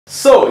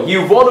So,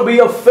 you want to be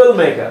a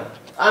filmmaker?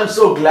 I'm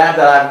so glad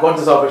that I've got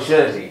this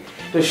opportunity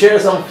to share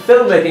some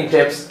filmmaking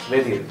tips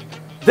with you.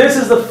 This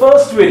is the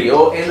first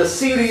video in the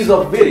series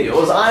of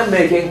videos I'm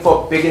making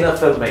for beginner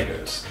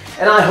filmmakers.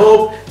 And I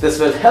hope this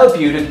will help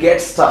you to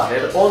get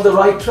started on the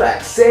right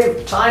track,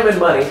 save time and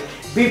money,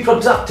 be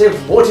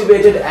productive,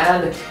 motivated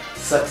and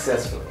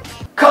successful.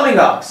 Coming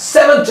up,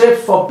 7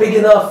 tips for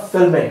beginner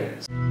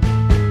filmmakers.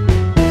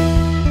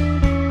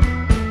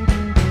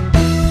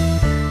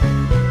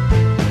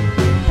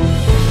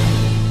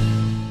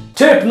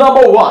 Tip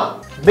number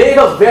 1. Make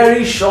a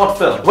very short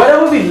film.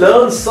 Whenever we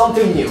learn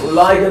something new,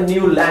 like a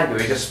new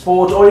language, a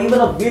sport or even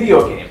a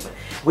video game,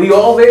 we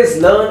always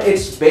learn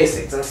its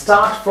basics and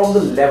start from the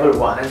level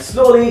 1 and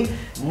slowly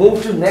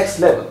move to next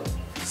level.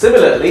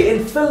 Similarly, in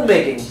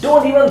filmmaking,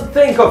 don't even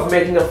think of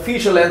making a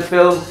feature-length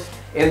film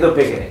in the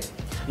beginning.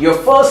 Your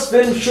first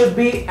film should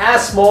be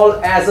as small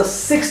as a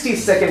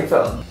 60-second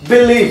film.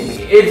 Believe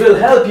me, it will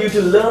help you to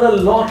learn a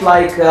lot,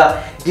 like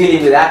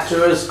dealing with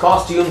actors,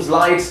 costumes,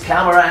 lights,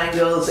 camera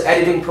angles,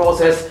 editing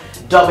process,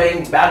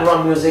 dubbing,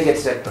 background music,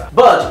 etc.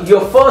 But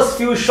your first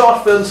few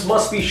short films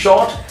must be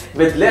short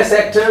with less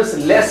actors,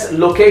 less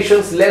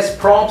locations, less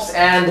props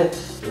and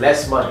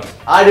less money.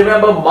 I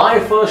remember my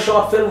first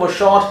short film was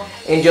shot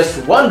in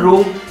just one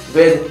room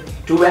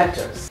with 2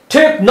 actors.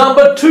 Tip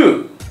number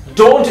 2.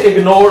 Don't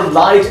ignore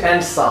light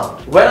and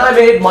sound. When I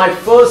made my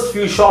first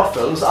few short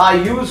films, I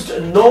used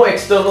no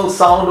external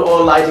sound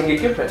or lighting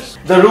equipment.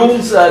 The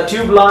room's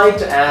tube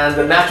light and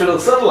the natural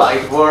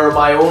sunlight were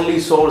my only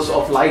source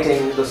of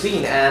lighting the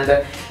scene, and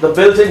the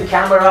built-in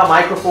camera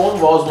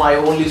microphone was my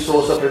only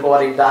source of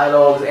recording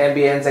dialogues,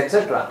 ambience,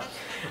 etc.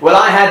 Well,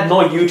 I had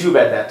no YouTube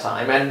at that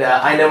time, and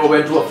I never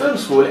went to a film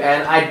school,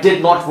 and I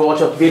did not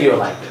watch a video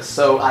like this,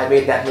 so I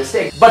made that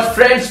mistake. But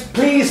friends,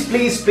 please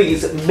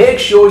make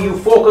sure you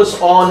focus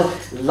on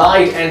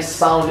light and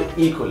sound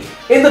equally.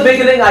 In the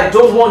beginning, I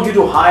don't want you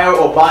to hire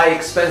or buy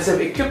expensive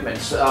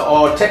equipment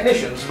or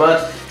technicians,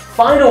 but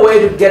find a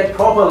way to get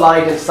proper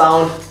light and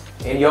sound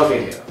in your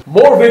video.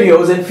 More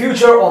videos in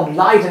future on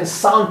light and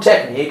sound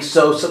techniques,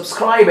 so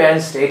subscribe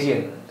and stay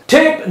tuned.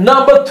 Tip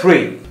number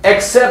 3.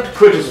 Accept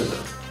criticism.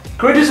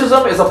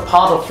 Criticism is a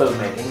part of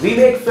filmmaking. We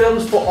make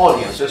films for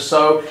audiences,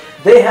 so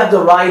they have the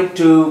right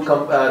to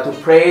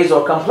praise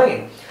or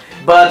complain.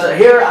 But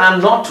here I'm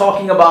not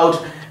talking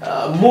about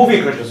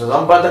movie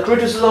criticism, but the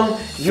criticism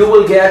you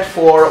will get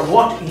for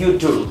what you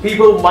do.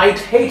 People might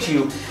hate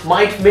you,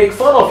 might make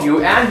fun of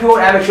you and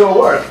your amateur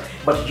work,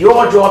 but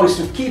your job is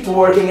to keep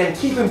working and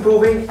keep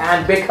improving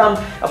and become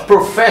a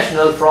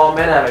professional from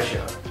an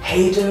amateur.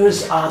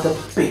 Haters are the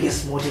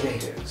biggest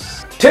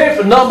motivators.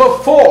 Tip number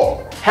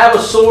 4. Have a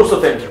source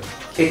of income.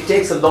 It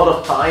takes a lot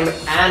of time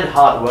and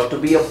hard work to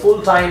be a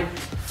full-time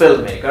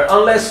filmmaker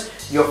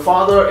unless your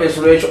father is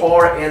rich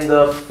or in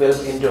the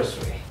film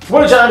industry,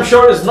 which I'm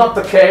sure is not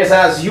the case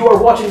as you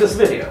are watching this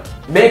video.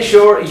 Make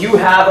sure you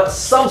have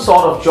some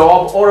sort of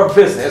job or a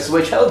business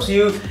which helps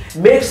you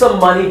make some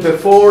money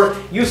before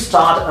you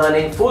start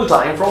earning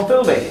full-time from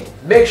filmmaking.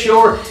 Make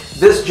sure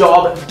this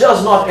job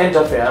does not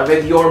interfere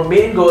with your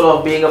main goal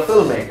of being a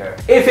filmmaker.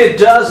 If it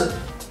does,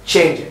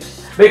 change it,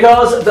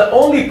 because the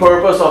only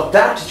purpose of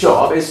that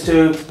job is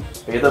to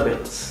pay the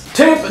bills.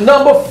 Tip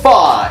number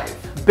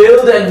 5.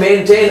 Build and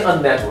maintain a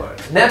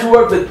network.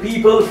 Network with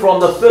people from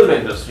the film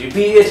industry,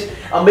 be it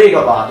a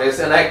makeup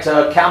artist, an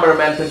actor,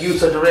 cameraman,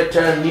 producer,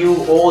 director, new,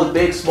 old,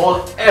 big,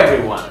 small,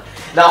 everyone.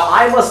 Now,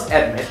 I must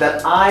admit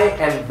that I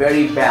am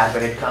very bad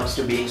when it comes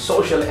to being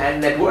social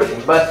and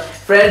networking. But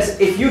friends,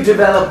 if you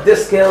develop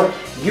this skill,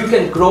 you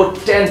can grow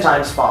 10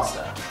 times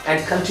faster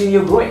and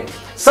continue growing.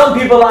 Some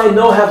people I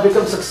know have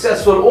become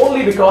successful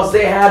only because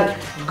they had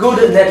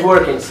good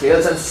networking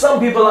skills, and some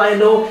people I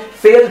know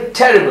failed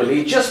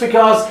terribly just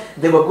because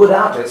they were good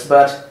artists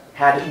but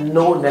had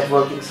no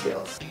networking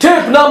skills.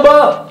 Tip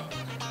number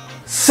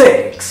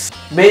 6.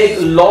 Make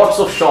lots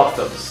of short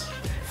films.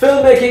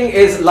 Filmmaking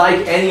is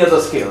like any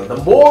other skill. The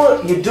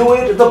more you do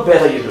it, the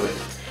better you do it.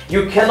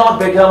 You cannot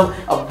become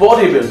a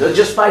bodybuilder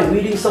just by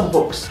reading some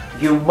books.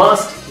 You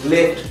must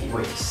lift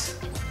weights.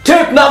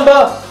 Tip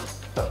number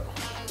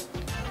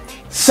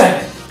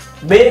 7.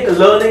 Make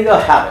learning a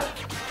habit.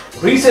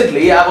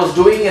 Recently, I was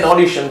doing an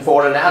audition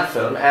for an ad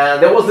film,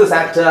 and there was this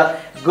actor,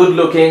 good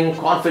looking,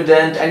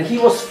 confident, and he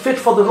was fit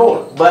for the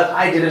role, but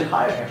I didn't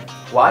hire him.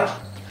 Why?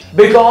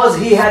 Because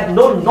he had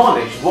no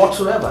knowledge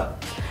whatsoever.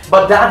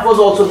 But that was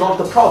also not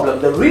the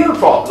problem. The real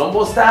problem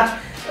was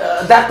that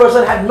that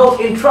person had no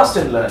interest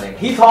in learning.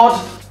 He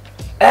thought,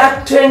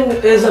 acting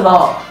is an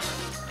art.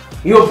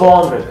 You're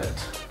born with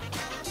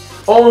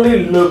it.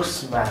 Only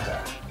looks matter.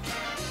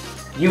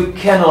 You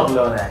cannot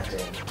learn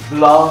acting.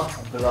 Blah,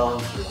 blah,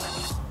 blah.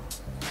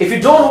 If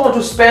you don't want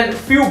to spend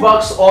few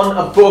bucks on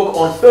a book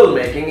on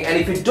filmmaking, and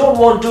if you don't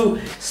want to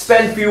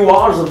spend few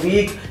hours a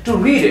week to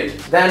read it,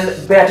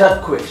 then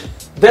better quit.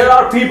 There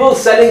are people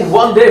selling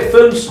one-day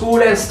film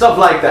school and stuff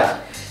like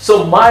that.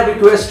 So my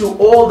request to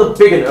all the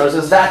beginners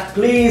is that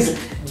please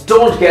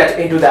don't get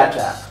into that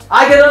trap.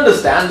 I can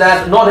understand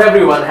that not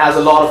everyone has a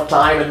lot of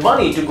time and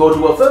money to go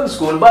to a film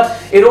school, but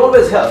it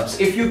always helps.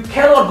 If you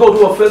cannot go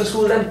to a film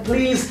school, then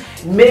please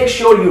make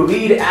sure you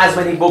read as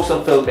many books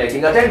on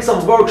filmmaking, attend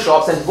some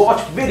workshops and watch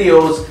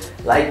videos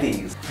like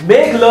these.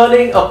 Make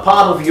learning a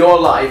part of your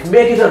life,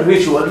 make it a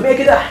ritual,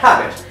 make it a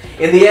habit.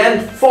 In the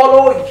end,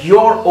 follow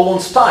your own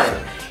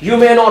style. You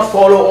may not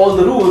follow all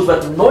the rules,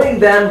 but knowing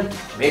them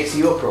makes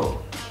you a pro.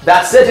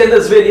 That's it in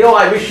this video.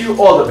 I wish you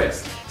all the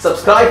best.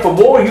 Subscribe for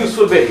more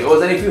useful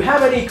videos, and if you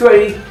have any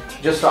query,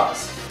 just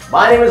ask.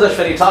 My name is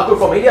Ashwani Thakur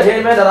from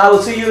Entertainment, and I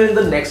will see you in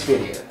the next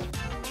video.